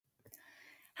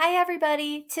Hi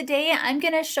everybody! Today I'm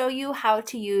going to show you how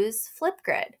to use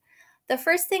Flipgrid. The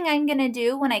first thing I'm going to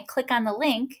do when I click on the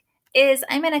link is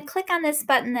I'm going to click on this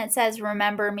button that says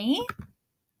Remember Me,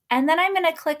 and then I'm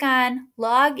going to click on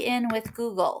Log In with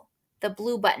Google, the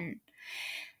blue button.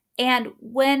 And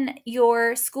when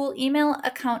your school email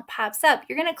account pops up,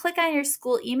 you're going to click on your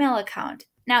school email account.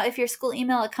 Now, if your school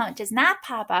email account does not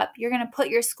pop up, you're going to put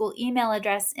your school email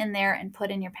address in there and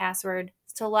put in your password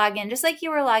to log in, just like you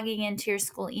were logging into your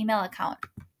school email account.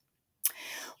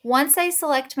 Once I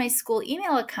select my school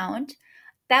email account,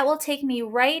 that will take me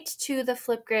right to the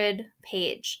Flipgrid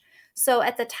page. So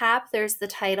at the top, there's the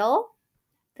title.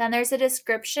 Then there's a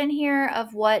description here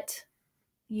of what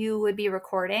you would be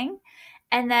recording.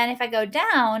 And then if I go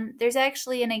down, there's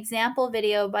actually an example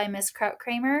video by Miss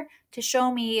Kramer to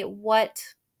show me what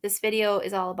this video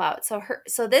is all about.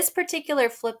 So this particular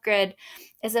Flipgrid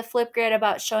is a Flipgrid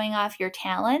about showing off your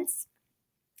talents.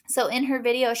 So in her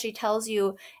video, she tells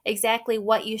you exactly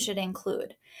what you should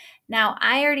include. Now,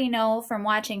 I already know from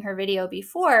watching her video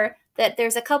before that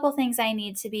there's a couple things I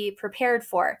need to be prepared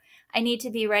for. I need to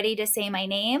be ready to say my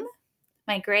name,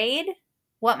 my grade,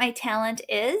 what my talent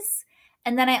is,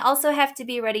 and then I also have to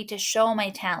be ready to show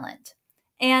my talent.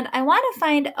 And I want to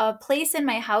find a place in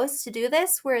my house to do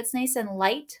this where it's nice and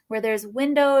light, where there's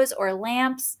windows or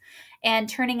lamps, and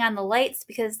turning on the lights,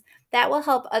 because that will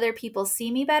help other people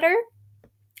see me better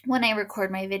when I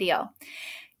record my video.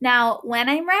 Now, when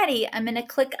I'm ready, I'm going to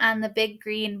click on the big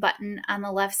green button on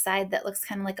the left side that looks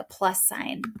kind of like a plus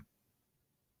sign.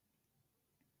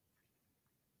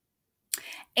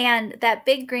 And that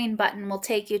big green button will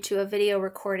take you to a video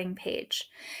recording page.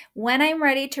 When I'm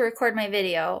ready to record my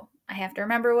video, I have to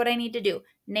remember what I need to do.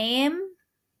 Name,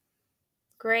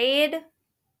 grade,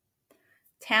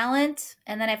 talent,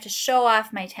 and then I have to show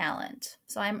off my talent.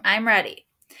 So I'm ready.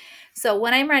 So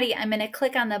when I'm ready, I'm going to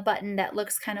click on the button that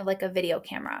looks kind of like a video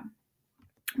camera.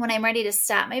 When I'm ready to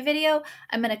stop my video,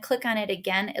 I'm going to click on it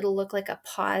again. It'll look like a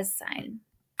pause sign.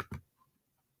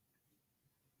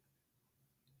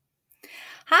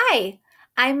 Hi,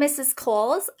 I'm Mrs.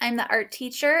 Coles. I'm the art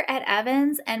teacher at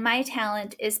Evans, and my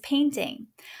talent is painting.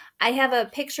 I have a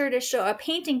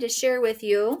painting to share with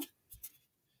you.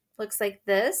 Looks like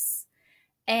this.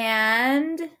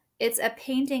 And it's a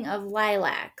painting of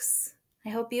lilacs. I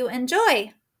hope you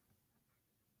enjoy.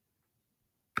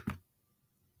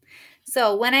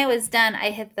 So when I was done,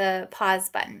 I hit the pause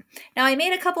button. Now I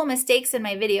made a couple mistakes in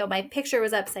my video. My picture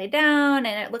was upside down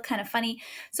and it looked kind of funny.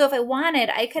 So if I wanted,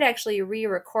 I could actually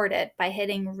re-record it by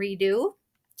hitting redo,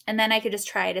 and then I could just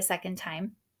try it a second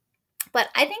time. But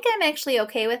I think I'm actually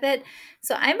okay with it.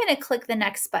 So I'm going to click the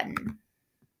next button.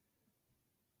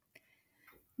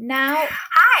 Now,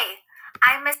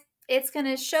 hi, it's going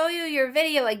to show you your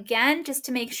video again just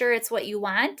to make sure it's what you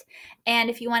want. And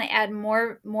if you want to add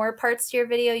more parts to your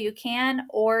video, you can,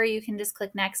 or you can just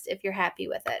click next if you're happy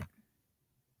with it.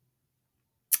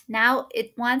 Now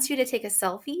it wants you to take a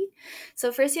selfie.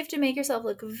 So first you have to make yourself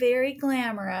look very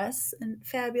glamorous and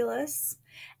fabulous.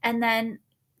 And then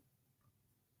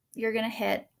you're going to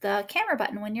hit the camera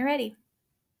button when you're ready.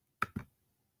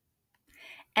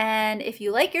 And if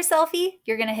you like your selfie,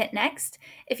 you're going to hit next.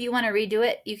 If you want to redo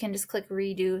it, you can just click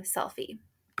redo selfie.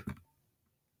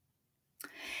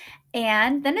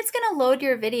 And then it's going to load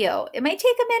your video. It might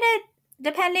take a minute,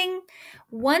 depending.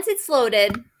 Once it's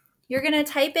loaded, you're going to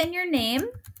type in your name.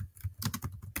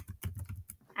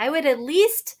 I would at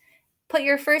least put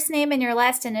your first name and your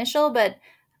last initial, but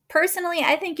personally,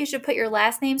 I think you should put your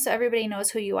last name so everybody knows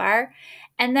who you are.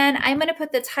 And then I'm going to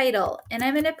put the title, and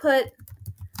I'm going to put,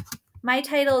 my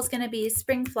title is going to be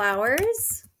Spring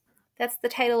Flowers. That's the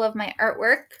title of my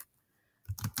artwork.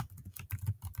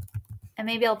 And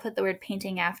maybe I'll put the word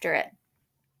painting after it.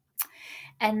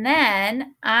 And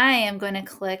then I am going to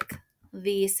click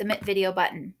the Submit Video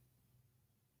button.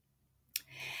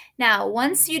 Now,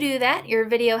 once you do that, your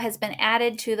video has been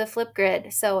added to the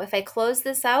Flipgrid. So if I close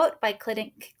this out by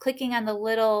clicking on the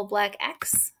little black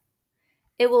X,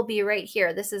 it will be right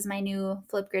here. This is my new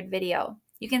Flipgrid video.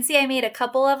 You can see I made a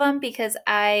couple of them because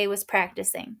I was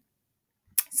practicing.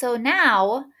 So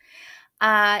now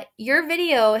your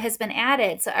video has been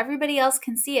added so everybody else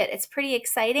can see it. It's pretty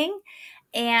exciting.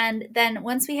 And then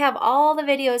once we have all the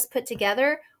videos put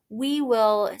together, we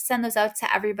will send those out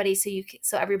to everybody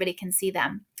so everybody can see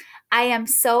them. I am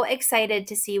so excited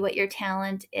to see what your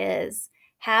talent is.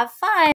 Have fun.